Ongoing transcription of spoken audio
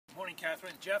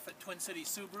Cathryn. Jeff at Twin Cities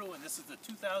Subaru, and this is the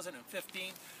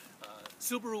 2015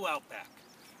 Subaru Outback.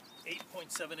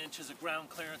 8.7 inches of ground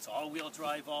clearance, all-wheel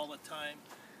drive all the time.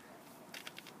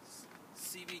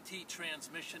 CVT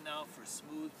transmission now for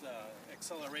smooth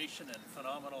acceleration and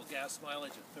phenomenal gas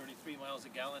mileage of 33 miles a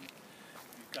gallon.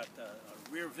 You've got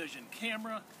a rear vision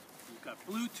camera. You've got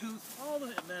Bluetooth, all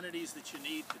the amenities that you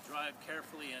need to drive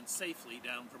carefully and safely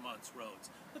down Vermont's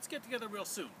roads. Let's get together real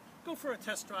soon. Go for a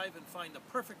test drive and find the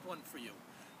perfect one for you.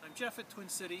 I'm Jeff at Twin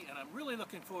City, and I'm really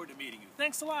looking forward to meeting you.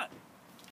 Thanks a lot.